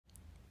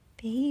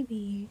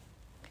Baby,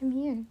 come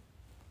here.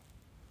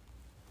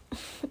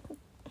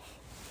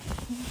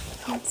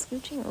 I'm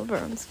scooching over.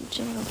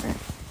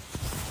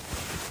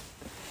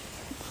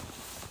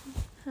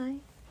 Hi.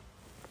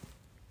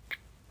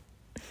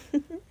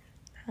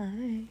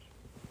 Hi.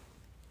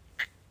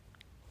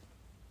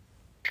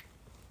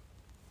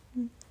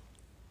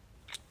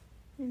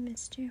 I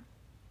missed you.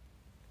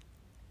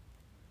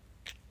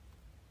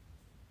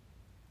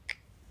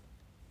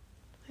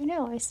 I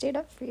know, I stayed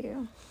up for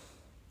you.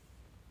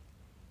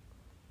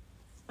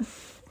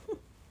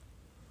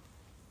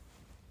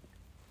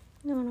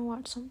 You want to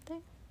watch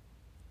something?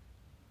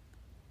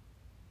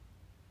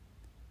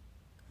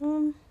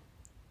 I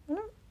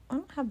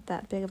don't have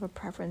that big of a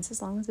preference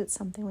as long as it's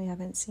something we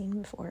haven't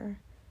seen before.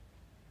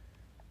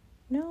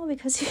 No,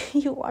 because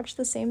you watch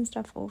the same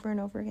stuff over and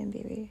over again,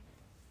 baby.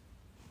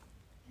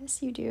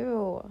 Yes, you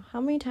do.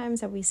 How many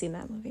times have we seen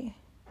that movie?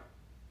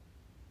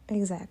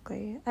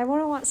 Exactly. I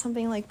want to watch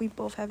something like we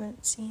both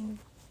haven't seen.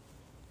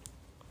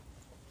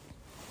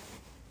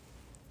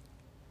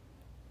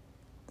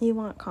 You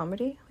want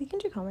comedy? We can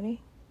do comedy.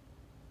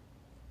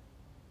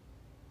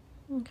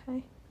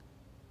 Okay.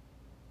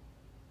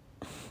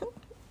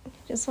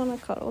 Just want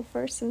to cuddle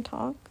first and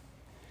talk?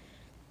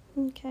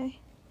 Okay.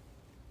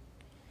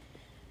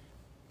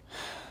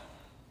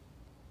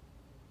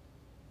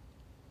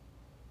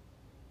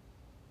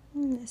 I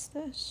miss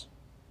this.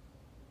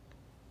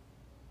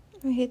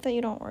 I hate that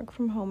you don't work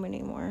from home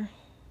anymore.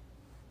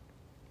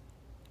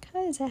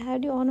 Because I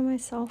had you all to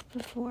myself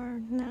before.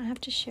 Now I have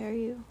to share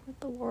you with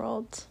the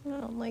world. I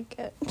don't like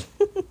it.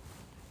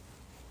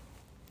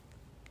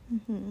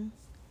 Your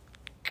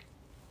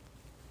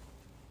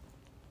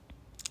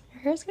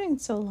hair's getting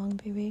so long,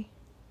 baby.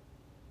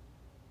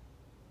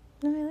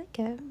 No, I like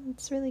it.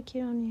 It's really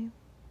cute on you.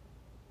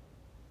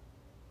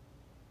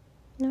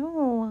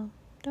 No,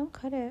 don't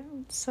cut it.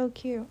 It's so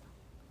cute.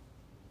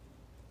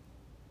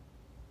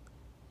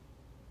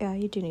 Yeah,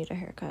 you do need a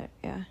haircut,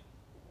 yeah.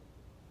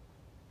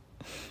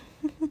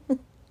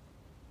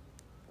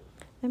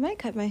 I might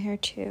cut my hair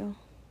too.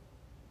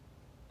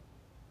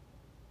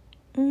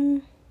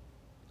 I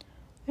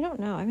don't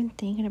know. I've been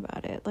thinking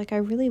about it. Like, I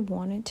really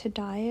wanted to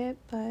dye it,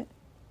 but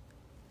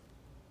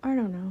I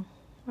don't know.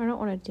 I don't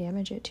want to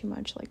damage it too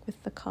much, like,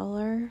 with the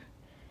color.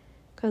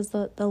 Because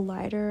the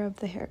lighter of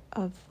the hair,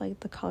 of,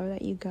 like, the color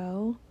that you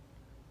go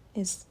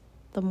is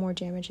the more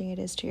damaging it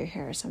is to your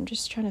hair. So I'm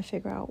just trying to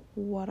figure out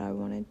what I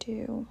want to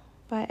do.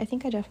 But I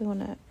think I definitely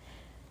want to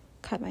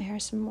cut my hair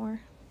some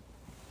more.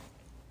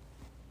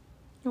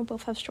 We'll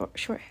both have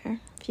short hair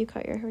if you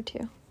cut your hair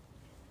too.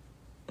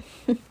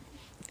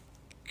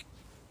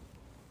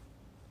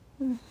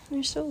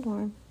 You're so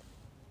warm.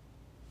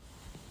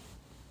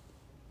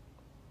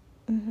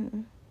 I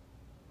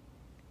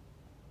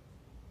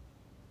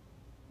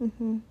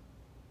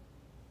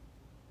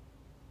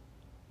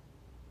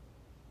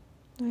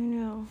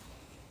know.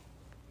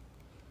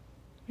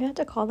 We had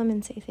to call them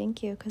and say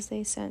thank you because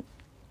they sent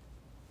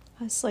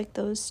us like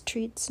those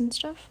treats and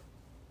stuff.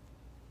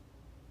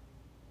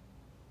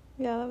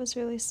 Yeah, that was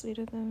really sweet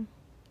of them.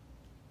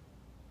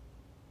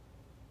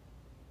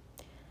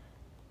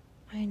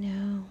 I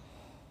know.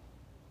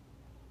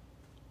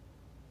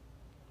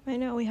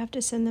 We have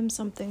to send them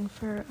something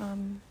for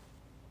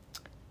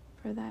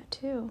that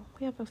too.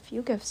 We have a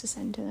few gifts to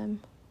send to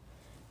them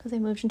because they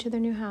moved into their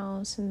new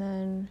house and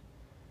then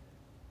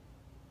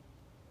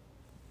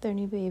their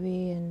new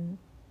baby and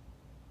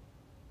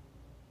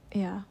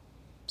yeah,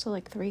 so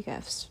like 3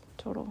 gifts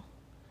total.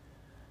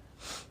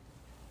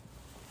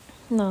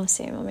 No,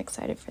 same. I'm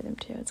excited for them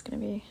too. It's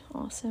gonna be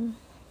awesome.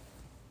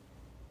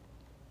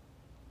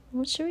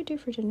 What should we do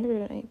for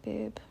dinner tonight,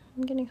 babe?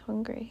 I'm getting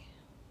hungry.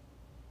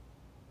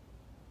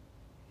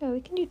 Yeah, we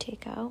can do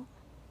takeout.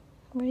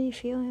 What are you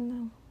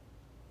feeling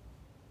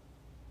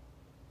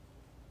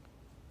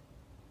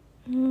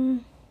though?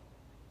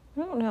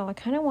 I don't know. I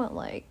kind of want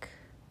like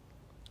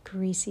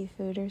greasy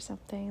food or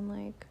something.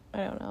 Like,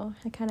 I don't know.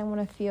 I kind of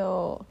want to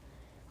feel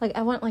like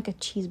I want like a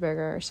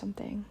cheeseburger or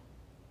something.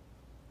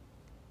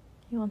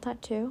 You want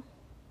that too?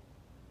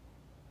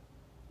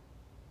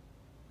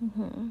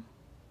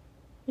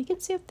 We can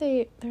see if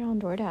they're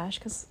on DoorDash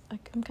because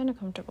like, I'm kind of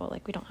comfortable.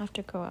 Like, we don't have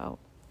to go out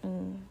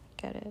and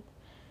get it.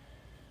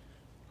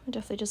 I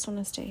definitely just want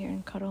to stay here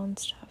and cuddle and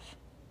stuff.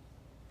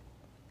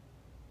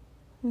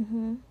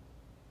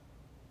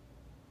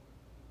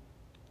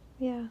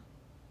 Yeah.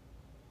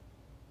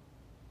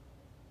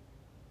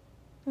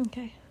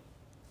 Okay.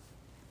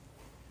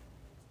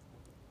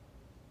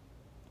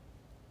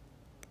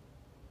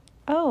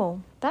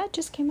 Oh, that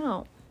just came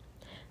out.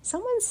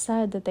 Someone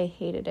said that they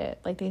hated it.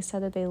 Like, they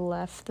said that they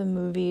left the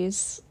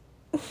movies,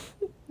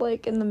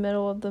 like, in the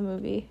middle of the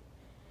movie.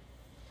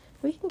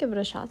 We can give it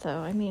a shot,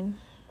 though. I mean,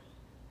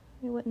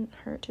 it wouldn't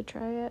hurt to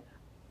try it.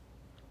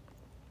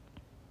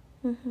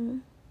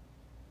 You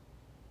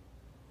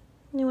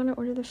want to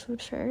order the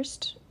food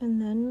first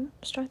and then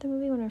start the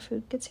movie when our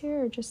food gets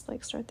here, or just,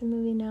 like, start the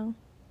movie now?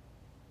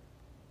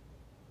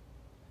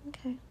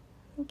 Okay.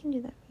 We can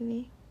do that,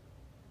 movie.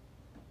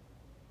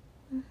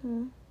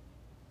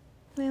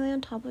 May I lay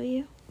on top of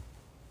you?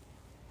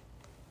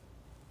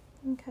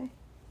 Okay.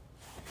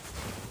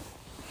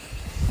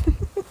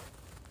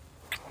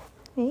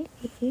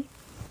 Maybe.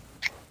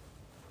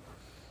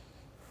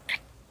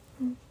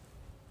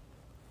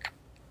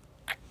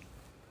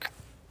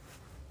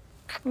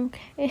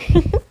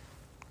 Okay.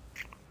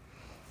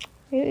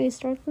 Maybe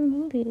start the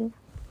movie.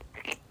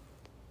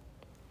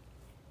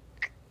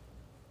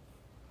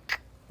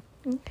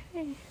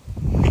 Okay.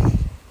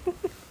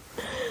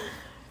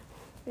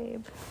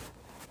 Babe.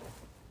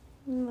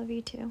 I love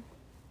you too.